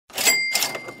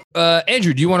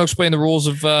Andrew, do you want to explain the rules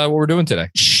of what we're doing today?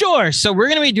 Sure. So we're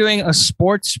going to be doing a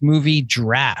sports movie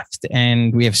draft,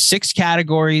 and we have 6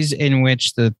 categories in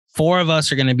which the 4 of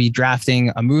us are going to be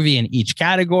drafting a movie in each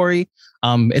category.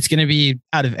 It's going to be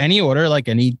out of any order, like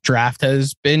any draft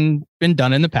has been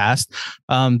done in the past.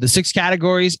 The 6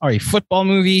 categories are a football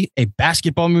movie, a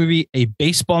basketball movie, a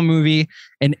baseball movie,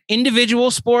 an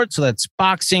individual sport. So that's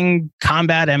boxing,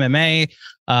 combat, MMA,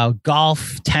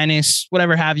 golf, tennis,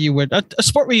 whatever have you. A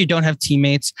sport where you don't have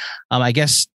teammates. I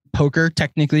guess poker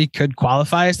technically could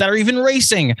qualify as that, or even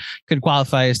racing could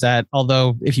qualify as that.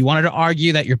 Although if you wanted to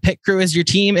argue that your pit crew is your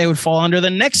team, it would fall under the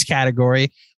next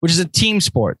category, which is a team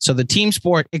sport. So the team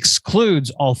sport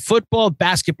excludes all football,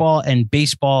 basketball, and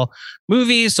baseball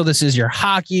movies. So this is your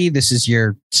hockey, this is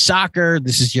your soccer,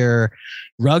 this is your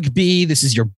rugby, this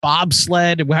is your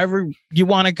bobsled, wherever you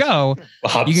want to go,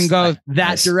 you can go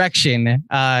that direction in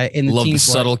the Love team the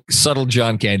sport. subtle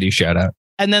John Candy shout out.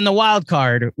 And then the wild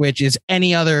card, which is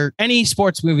any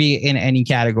sports movie in any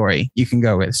category you can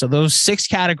go with. So those 6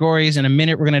 categories. In a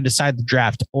minute, we're going to decide the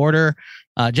draft order.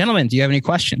 Gentlemen, do you have any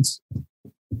questions?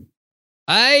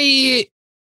 How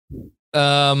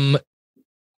are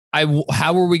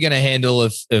we going to handle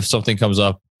if something comes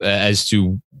up as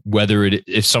to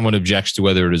if someone objects to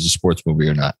whether it is a sports movie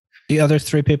or not? The other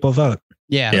 3 people vote.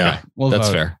 Yeah. Okay. We'll That's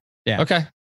vote. fair. Yeah. Okay.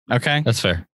 That's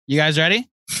fair. You guys ready?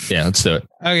 Yeah, let's do it.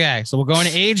 Okay. So we'll go in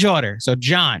age order. So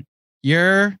John,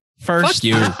 your first. Fuck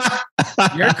you.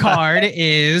 Your card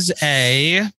is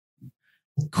a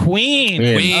queen.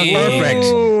 Queen. Perfect.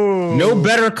 No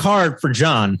better card for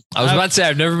John. I was about to say,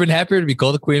 I've never been happier to be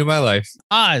called the queen of my life.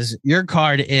 Oz, your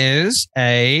card is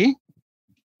the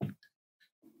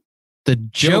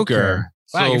Joker.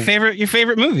 Wow, So your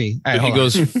favorite movie. All right, he hold on.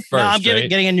 goes first. No, I'm right?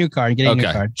 getting a new card. A new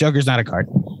card. Joker's not a card.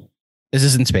 This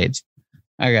is in spades.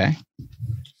 Okay.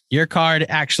 Your card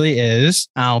actually is,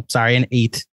 an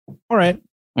 8. All right.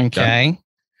 Okay.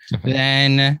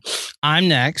 Then I'm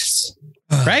next.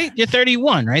 Right? You're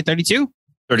 31, right? 32?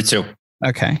 32.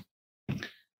 Okay.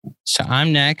 So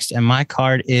I'm next, and my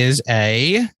card is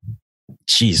a.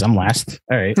 Jeez, I'm last.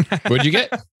 All right. What'd you get?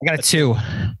 I got a 2.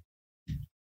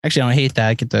 Actually, I don't hate that.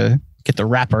 I get the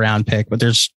wraparound pick, but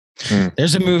there's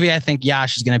a movie I think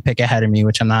Yash is going to pick ahead of me,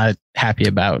 which I'm not happy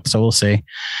about. So we'll see.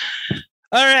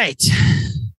 All right.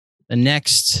 The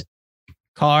next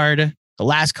card, the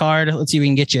last card. Let's see if we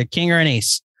can get you a king or an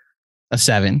ace. A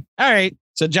 7. All right.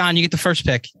 So John, you get the first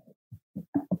pick.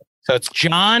 So it's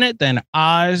John, then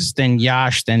Oz, then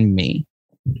Yash, then me.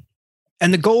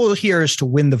 And the goal here is to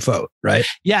win the vote, right?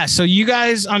 Yeah. So you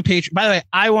guys on Patreon, by the way,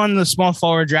 I won the small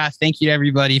forward draft. Thank you to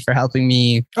everybody for helping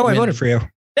me. I voted for you.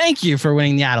 Thank you for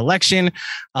winning the ad election.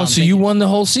 So you won the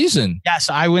whole season. Yeah.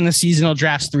 So I win the seasonal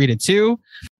drafts 3-2.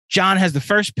 John has the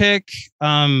first pick.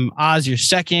 Oz, your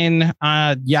second.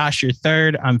 Yash, your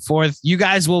third. I'm fourth. You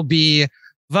guys will be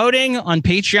voting on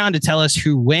Patreon to tell us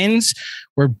who wins.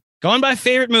 We're going by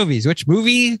favorite movies. Which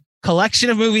movie collection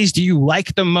of movies do you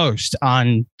like the most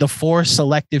on the 4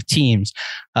 selective teams?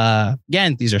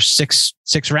 Again, these are six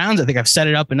rounds. I think I've set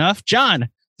it up enough. John,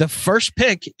 the first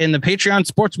pick in the Patreon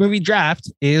sports movie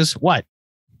draft is what?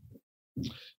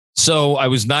 So I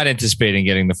was not anticipating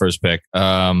getting the first pick,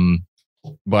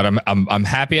 but I'm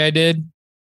happy I did.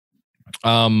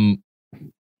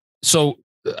 So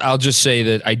I'll just say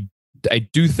that I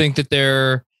do think that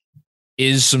there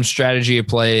is some strategy at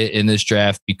play in this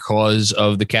draft because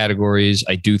of the categories.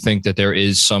 I do think that there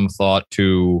is some thought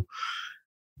to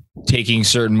taking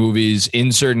certain movies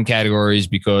in certain categories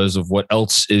because of what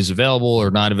else is available or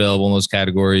not available in those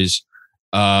categories.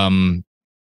 And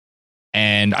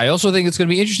I also think it's going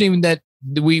to be interesting that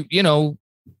we,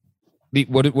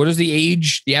 what is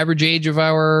the average age of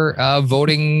our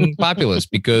voting populace?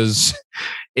 Because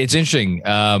it's interesting.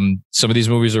 Some of these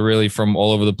movies are really from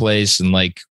all over the place and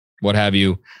what have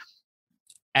you.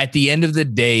 At the end of the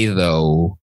day,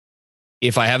 though,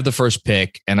 if I have the first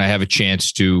pick and I have a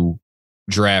chance to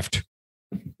draft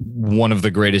one of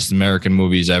the greatest American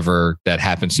movies ever that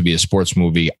happens to be a sports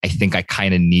movie, I think I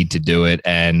kind of need to do it.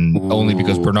 And only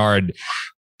because Bernard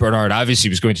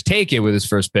obviously was going to take it with his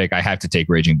first pick, I have to take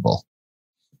Raging Bull.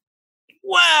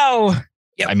 Wow.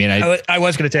 Yep. I mean, I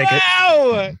was going to take it.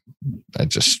 Wow. I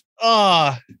just...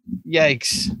 Oh,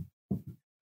 yikes.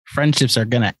 Friendships are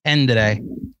going to end today.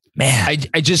 Man,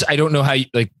 I don't know how you,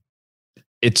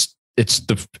 it's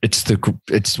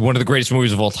one of the greatest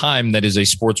movies of all time that is a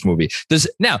sports movie.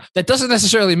 That doesn't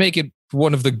necessarily make it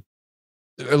one of the,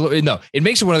 no, it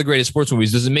makes it one of the greatest sports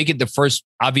movies. Does it make it the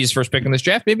obvious first pick in this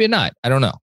draft? Maybe not. I don't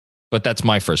know. But that's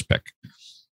my first pick.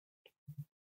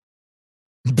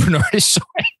 Bernard is so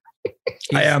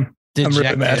I am. I'm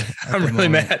really mad. I'm really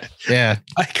mad. Yeah.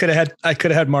 I could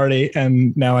have had Marty,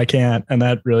 and now I can't, and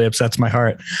that really upsets my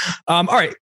heart. All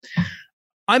right,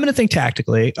 I'm going to think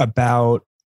tactically about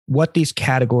what these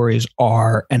categories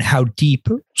are and how deep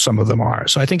some of them are.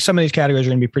 So I think some of these categories are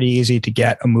going to be pretty easy to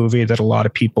get a movie that a lot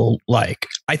of people like.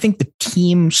 I think the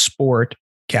team sport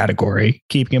category,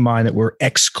 keeping in mind that we're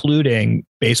excluding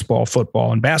baseball,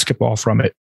 football, and basketball from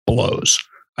it, blows.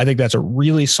 I think that's a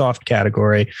really soft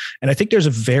category. And I think there's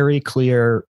a very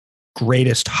clear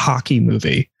greatest hockey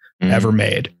movie ever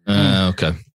made.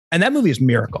 Okay. And that movie is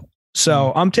Miracle.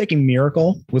 So I'm taking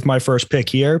Miracle with my first pick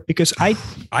here because I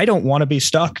don't want to be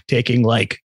stuck taking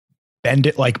like Bend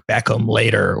It Like Beckham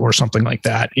later or something like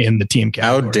that in the team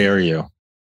category. How dare you?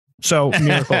 So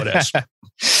Miracle it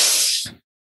is.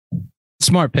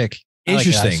 Smart pick.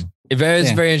 Interesting. It's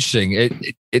very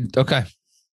interesting. Okay.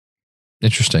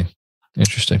 Interesting.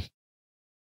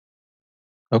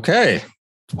 Okay.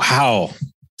 Wow.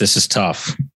 This is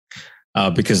tough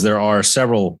because there are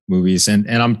several movies and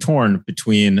I'm torn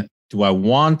between, do I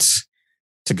want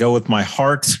to go with my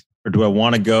heart or do I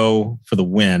want to go for the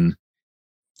win?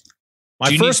 My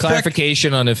do you need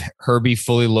clarification on if Herbie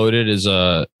Fully Loaded is in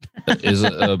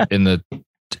the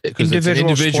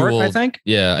individual sport, I think?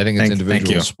 Yeah, I think it's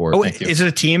individual sport. Oh, is it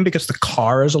a team because the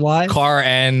car is alive? Carr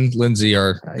and Lindsay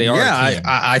are. Yeah,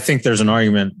 I think there's an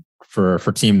argument for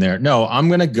team there. No, I'm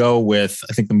going to go with,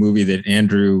 I think the movie that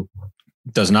Andrew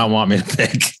does not want me to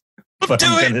pick. But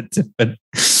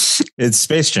it's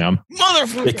Space Jam.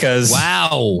 Motherfucker. Because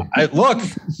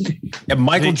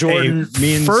Michael Jordan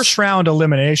means first round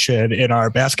elimination in our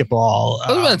basketball.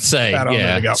 I was about to say,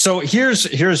 yeah. So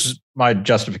here's my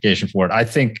justification for it. I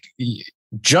think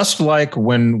just like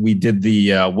when we did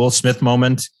the Will Smith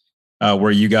moment,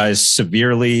 where you guys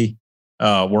severely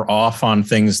were off on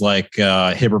things like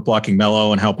Hibbert blocking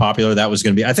Melo and how popular that was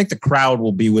going to be. I think the crowd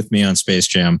will be with me on Space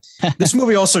Jam. This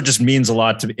movie also just means a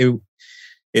lot to me.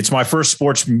 It's my first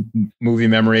sports movie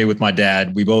memory with my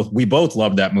dad. We both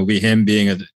loved that movie. Him being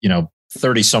a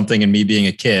 30 something and me being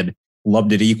a kid,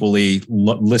 loved it equally.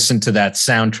 Listened to that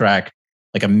soundtrack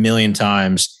like a million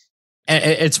times. And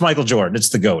it's Michael Jordan. It's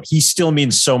the GOAT. He still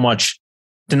means so much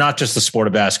to not just the sport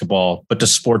of basketball, but to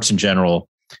sports in general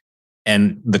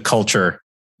and the culture.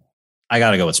 I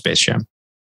got to go with Space Jam.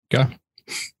 Okay.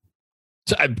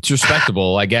 It's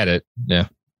respectable. I get it. Yeah.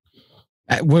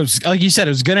 It was, like you said,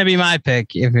 it was going to be my pick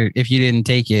if you didn't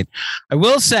take it. I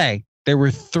will say there were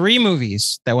 3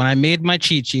 movies that when I made my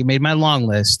cheat sheet, made my long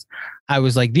list, I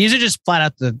was like, these are just flat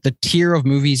out the tier of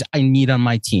movies I need on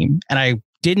my team. And I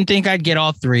didn't think I'd get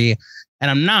all 3, and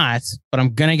I'm not, but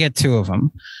I'm going to get 2 of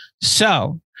them.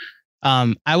 So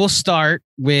I will start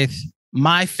with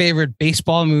my favorite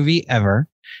baseball movie ever.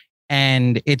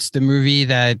 And it's the movie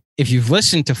that, if you've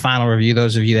listened to Final Review,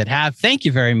 those of you that have, thank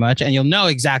you very much. And you'll know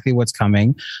exactly what's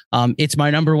coming. It's my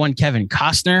number 1 Kevin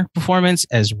Costner performance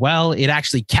as well. It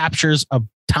actually captures a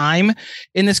time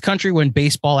in this country when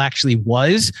baseball actually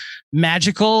was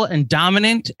magical and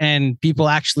dominant, and people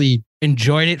actually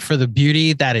enjoyed it for the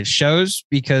beauty that it shows,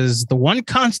 because the one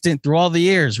constant through all the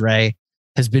years, Ray,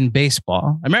 has been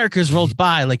baseball. America's rolled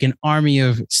by like an army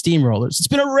of steamrollers. It's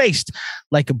been erased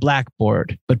like a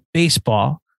blackboard, but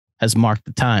baseball has marked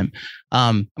the time.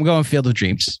 I'm going Field of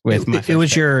Dreams with my. It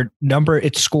was your number.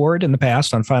 It scored in the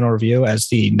past on Final Review as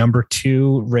the number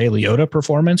 2 Ray Liotta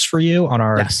performance for you on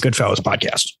our Goodfellas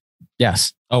podcast.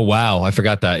 Yes. Oh wow, I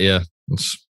forgot that. Yeah.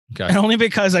 Okay. And only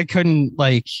because I couldn't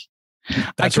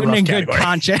in good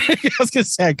conscience. I was gonna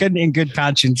say I couldn't in good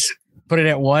conscience put it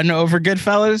at 1 over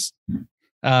Goodfellas.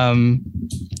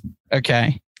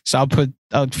 Okay. So I'll put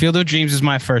Field of Dreams as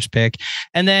my first pick.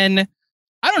 And then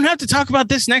I don't have to talk about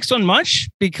this next one much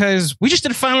because we just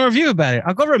did a final review about it.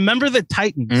 I'll go Remember the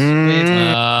Titans with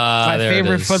my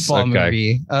favorite football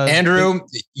movie. Andrew,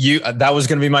 that was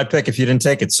going to be my pick if you didn't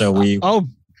take it. So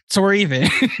so we're even.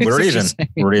 We're even.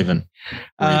 We're even.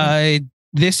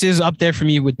 This is up there for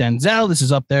me with Denzel. This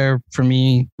is up there for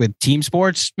me with team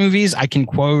sports movies. I can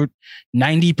quote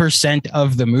 90%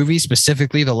 of the movie,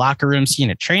 specifically the locker room scene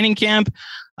at training camp.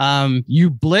 You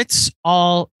blitz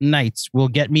all night will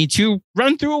get me to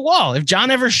run through a wall. If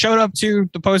John ever showed up to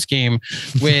the post game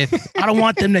with, I don't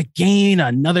want them to gain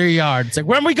another yard. It's like,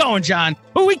 where are we going, John?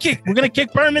 Who we kick? We're going to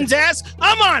kick Berman's ass.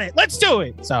 I'm on it. Let's do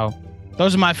it. So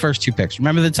those are my first 2 picks.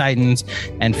 Remember the Titans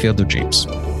and Field of Dreams.